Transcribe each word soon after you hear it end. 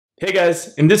Hey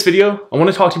guys, in this video, I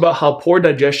want to talk to you about how poor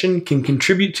digestion can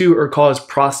contribute to or cause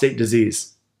prostate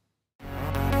disease.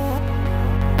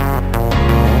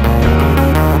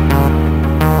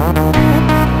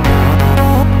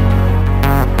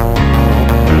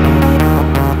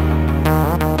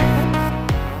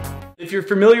 If you're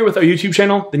familiar with our YouTube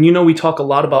channel, then you know we talk a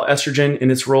lot about estrogen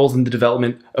and its roles in the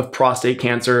development of prostate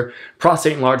cancer,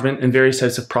 prostate enlargement, and various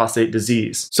types of prostate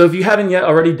disease. So if you haven't yet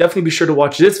already, definitely be sure to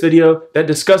watch this video that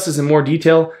discusses in more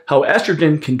detail how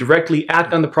estrogen can directly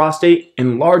act on the prostate,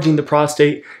 enlarging the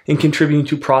prostate, and contributing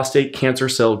to prostate cancer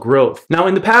cell growth. Now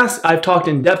in the past, I've talked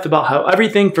in depth about how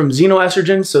everything from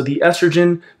xenoestrogen, so the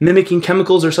estrogen mimicking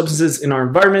chemicals or substances in our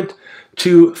environment,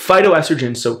 to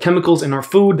phytoestrogen, so chemicals in our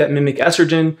food that mimic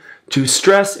estrogen, to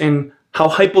stress, and how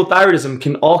hypothyroidism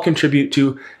can all contribute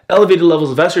to elevated levels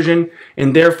of estrogen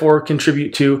and therefore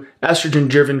contribute to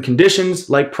estrogen-driven conditions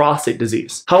like prostate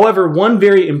disease. However, one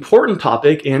very important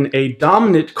topic and a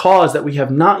dominant cause that we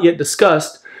have not yet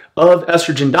discussed of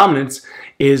estrogen dominance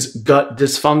is gut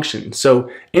dysfunction. So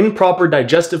improper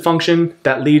digestive function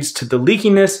that leads to the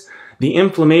leakiness, the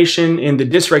inflammation, and the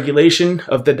dysregulation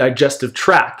of the digestive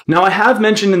tract. Now, I have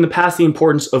mentioned in the past the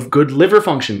importance of good liver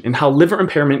function and how liver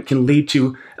impairment can lead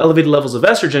to elevated levels of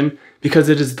estrogen because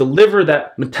it is the liver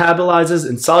that metabolizes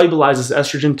and solubilizes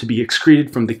estrogen to be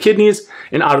excreted from the kidneys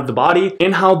and out of the body,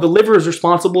 and how the liver is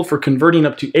responsible for converting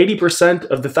up to 80%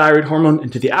 of the thyroid hormone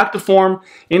into the active form,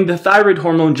 and the thyroid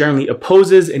hormone generally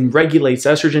opposes and regulates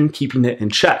estrogen, keeping it in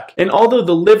check. And although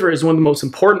the liver is one of the most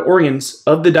important organs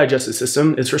of the digestive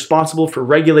system, it's responsible for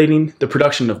regulating the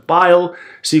production of bile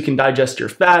so you can digest your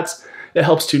fats. It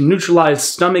helps to neutralize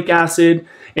stomach acid,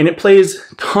 and it plays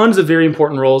tons of very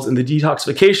important roles in the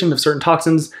detoxification of certain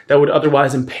toxins that would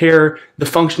otherwise impair the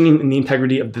functioning and the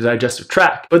integrity of the digestive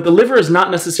tract. But the liver is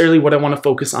not necessarily what I want to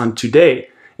focus on today.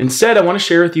 Instead, I want to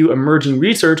share with you emerging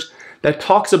research that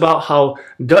talks about how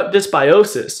gut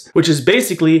dysbiosis, which is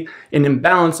basically an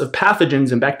imbalance of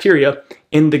pathogens and bacteria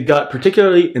in the gut,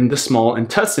 particularly in the small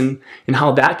intestine, and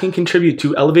how that can contribute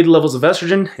to elevated levels of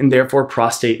estrogen and therefore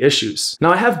prostate issues.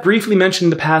 Now, I have briefly mentioned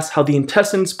in the past how the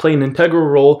intestines play an integral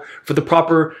role for the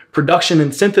proper production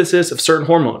and synthesis of certain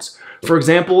hormones. For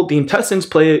example, the intestines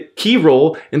play a key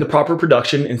role in the proper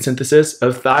production and synthesis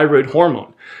of thyroid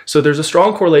hormone. So there's a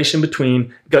strong correlation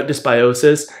between gut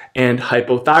dysbiosis and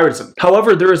hypothyroidism.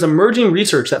 However, there is emerging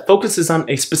research that focuses on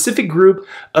a specific group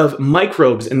of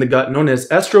microbes in the gut known as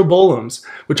estrobolomes,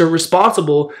 which are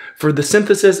responsible for the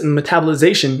synthesis and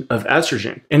metabolization of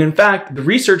estrogen. And in fact, the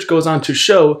research goes on to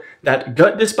show that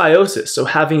gut dysbiosis, so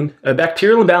having a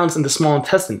bacterial imbalance in the small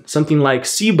intestine, something like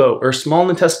SIBO or small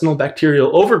intestinal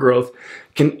bacterial overgrowth,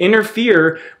 can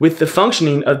interfere with the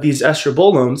functioning of these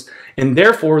estrobolomes and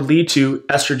therefore lead to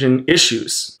estrogen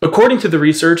issues. According to the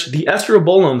research, the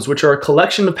estrobolomes, which are a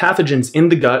collection of pathogens in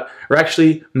the gut, are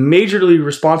actually majorly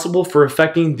responsible for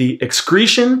affecting the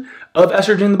excretion of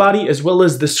estrogen in the body as well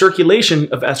as the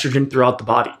circulation of estrogen throughout the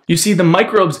body. You see, the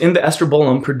microbes in the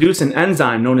estrobolome produce an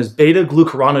enzyme known as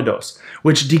beta-glucuronidase,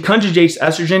 which deconjugates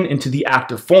estrogen into the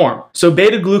active form. So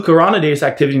beta-glucuronidase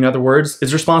activity, in other words,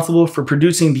 is responsible for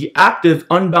producing the active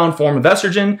unbound form of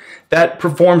estrogen that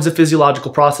performs the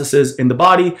physiological processes in the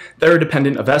body that are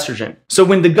dependent of estrogen. So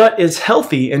when the gut is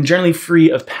healthy and generally free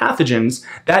of pathogens,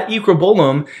 that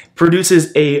equilibolome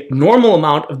produces a normal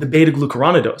amount of the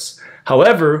beta-glucuronidase.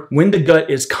 However, when the gut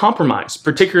is compromised,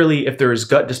 particularly if there is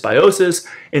gut dysbiosis,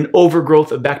 an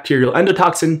overgrowth of bacterial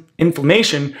endotoxin,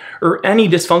 inflammation, or any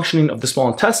dysfunctioning of the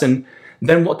small intestine,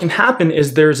 then what can happen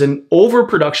is there's an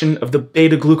overproduction of the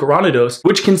beta-glucuronidase,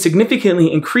 which can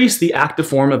significantly increase the active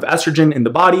form of estrogen in the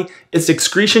body, its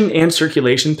excretion and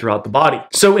circulation throughout the body.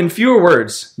 So in fewer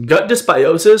words, gut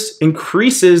dysbiosis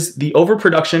increases the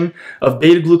overproduction of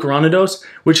beta-glucuronidase,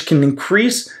 which can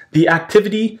increase the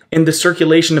activity and the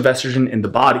circulation of estrogen in the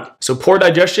body. So poor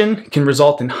digestion can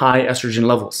result in high estrogen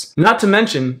levels. Not to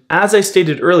mention, as I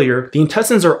stated earlier, the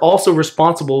intestines are also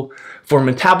responsible for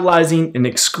metabolizing and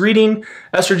excreting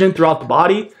estrogen throughout the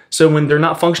body. So when they're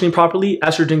not functioning properly,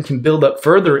 estrogen can build up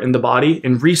further in the body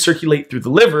and recirculate through the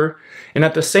liver. And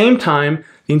at the same time,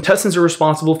 the intestines are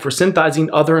responsible for synthesizing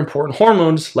other important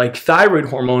hormones like thyroid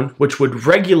hormone, which would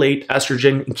regulate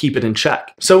estrogen and keep it in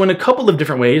check. So in a couple of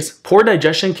different ways, poor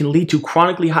digestion can lead to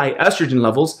chronically high estrogen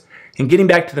levels, and getting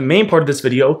back to the main part of this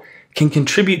video, can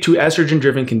contribute to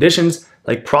estrogen-driven conditions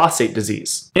like prostate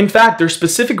disease. In fact, there's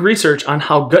specific research on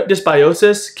how gut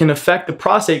dysbiosis can affect the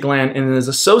prostate gland and is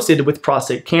associated with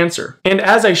prostate cancer. And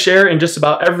as I share in just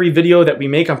about every video that we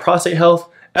make on prostate health,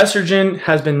 Estrogen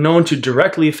has been known to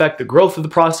directly affect the growth of the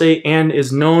prostate and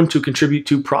is known to contribute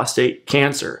to prostate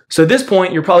cancer. So at this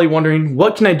point, you're probably wondering,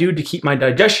 what can I do to keep my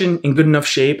digestion in good enough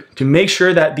shape to make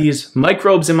sure that these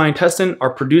microbes in my intestine are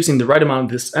producing the right amount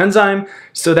of this enzyme,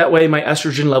 so that way my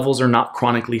estrogen levels are not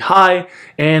chronically high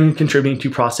and contributing to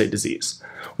prostate disease?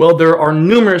 Well, there are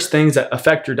numerous things that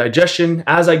affect your digestion.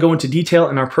 As I go into detail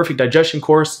in our Perfect Digestion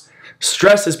course,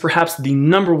 stress is perhaps the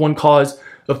 #1 cause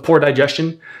of poor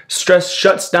digestion. Stress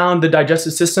shuts down the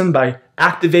digestive system by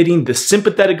activating the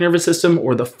sympathetic nervous system,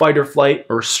 or the fight or flight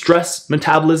or stress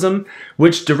metabolism,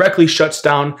 which directly shuts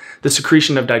down the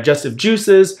secretion of digestive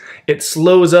juices. It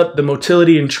slows up the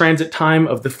motility and transit time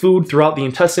of the food throughout the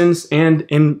intestines, and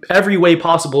in every way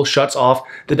possible shuts off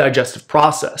the digestive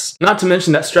process. Not to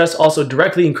mention that stress also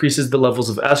directly increases the levels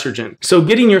of estrogen. So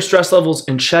getting your stress levels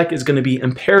in check is going to be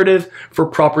imperative for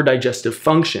proper digestive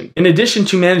function. In addition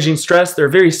to managing stress, there are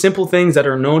very simple things that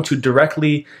are known to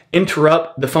directly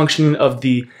interrupt the functioning of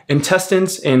the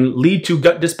intestines and lead to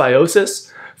gut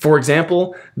dysbiosis. For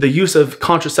example, the use of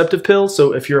contraceptive pills.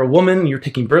 So if you're a woman and you're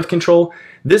taking birth control,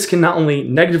 this can not only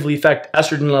negatively affect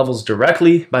estrogen levels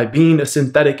directly by being a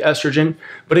synthetic estrogen,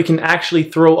 but it can actually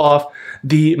throw off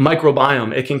the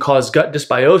microbiome. It can cause gut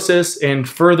dysbiosis and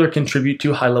further contribute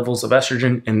to high levels of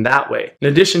estrogen in that way. In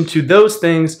addition to those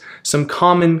things, some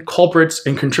common culprits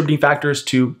and contributing factors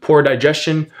to poor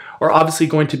digestion are obviously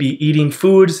going to be eating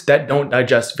foods that don't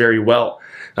digest very well.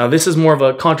 Now, this is more of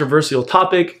a controversial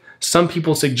topic. Some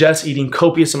people suggest eating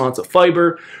copious amounts of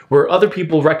fiber, where other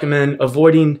people recommend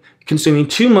avoiding consuming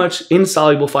too much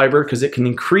insoluble fiber because it can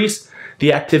increase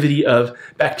the activity of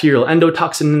bacterial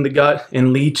endotoxin in the gut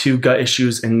and lead to gut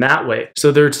issues in that way.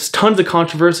 So there's tons of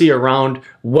controversy around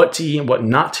what to eat and what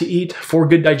not to eat for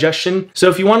good digestion. So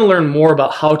if you want to learn more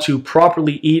about how to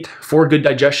properly eat for good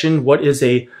digestion, what is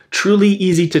a truly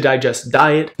easy to digest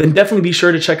diet, then definitely be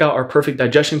sure to check out our Perfect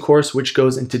Digestion course, which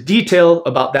goes into detail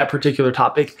about that particular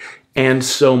topic and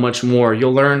so much more.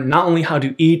 You'll learn not only how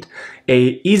to eat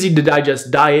a easy to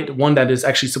digest diet, one that is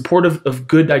actually supportive of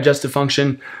good digestive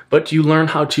function, but you learn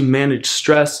how to manage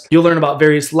stress. You'll learn about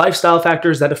various lifestyle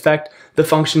factors that affect the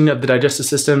functioning of the digestive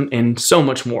system and so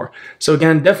much more. So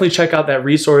again, definitely check out that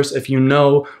resource if you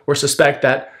know or suspect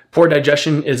that poor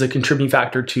digestion is a contributing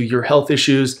factor to your health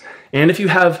issues. And if you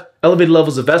have elevated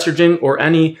levels of estrogen or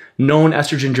any known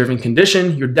estrogen-driven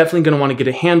condition, you're definitely going to want to get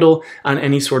a handle on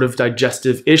any sort of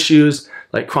digestive issues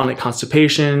like chronic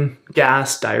constipation,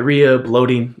 gas, diarrhea,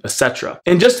 bloating, etc.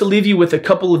 And just to leave you with a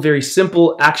couple of very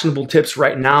simple, actionable tips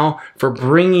right now for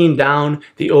bringing down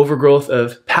the overgrowth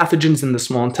of pathogens in the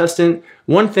small intestine,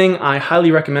 one thing I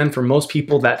highly recommend for most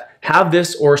people that have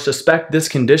this or suspect this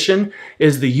condition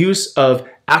is the use of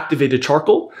activated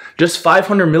charcoal. Just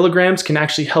 500 milligrams can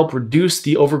actually help reduce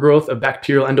the overgrowth of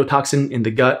bacterial endotoxin in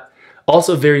the gut.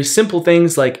 Also, very simple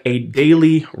things like a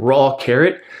daily raw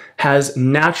carrot has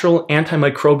natural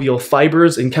antimicrobial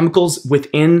fibers and chemicals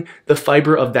within the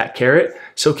fiber of that carrot.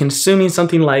 So consuming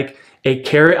something like a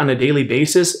carrot on a daily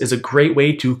basis is a great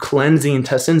way to cleanse the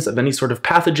intestines of any sort of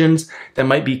pathogens that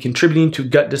might be contributing to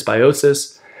gut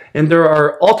dysbiosis. And there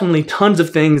are ultimately tons of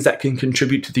things that can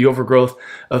contribute to the overgrowth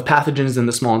of pathogens in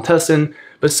the small intestine,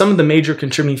 but some of the major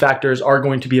contributing factors are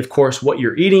going to be, of course, what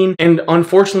you're eating. And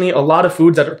unfortunately, a lot of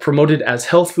foods that are promoted as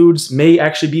health foods may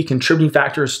actually be contributing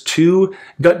factors to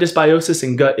gut dysbiosis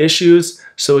and gut issues.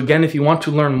 So again, if you want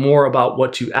to learn more about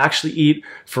what to actually eat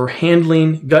for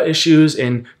handling gut issues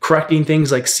and correcting things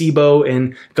like SIBO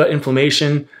and gut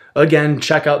inflammation, again,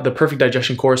 check out the Perfect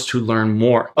Digestion course to learn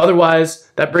more.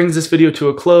 Otherwise, that brings this video to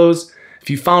a close. If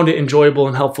you found it enjoyable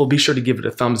and helpful, be sure to give it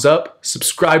a thumbs up.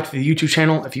 Subscribe to the YouTube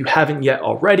channel if you haven't yet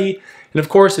already. And of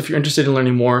course, if you're interested in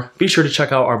learning more, be sure to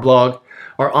check out our blog,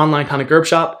 our online tonic herb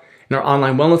shop, and our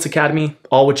online wellness academy,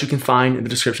 all which you can find in the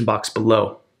description box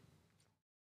below.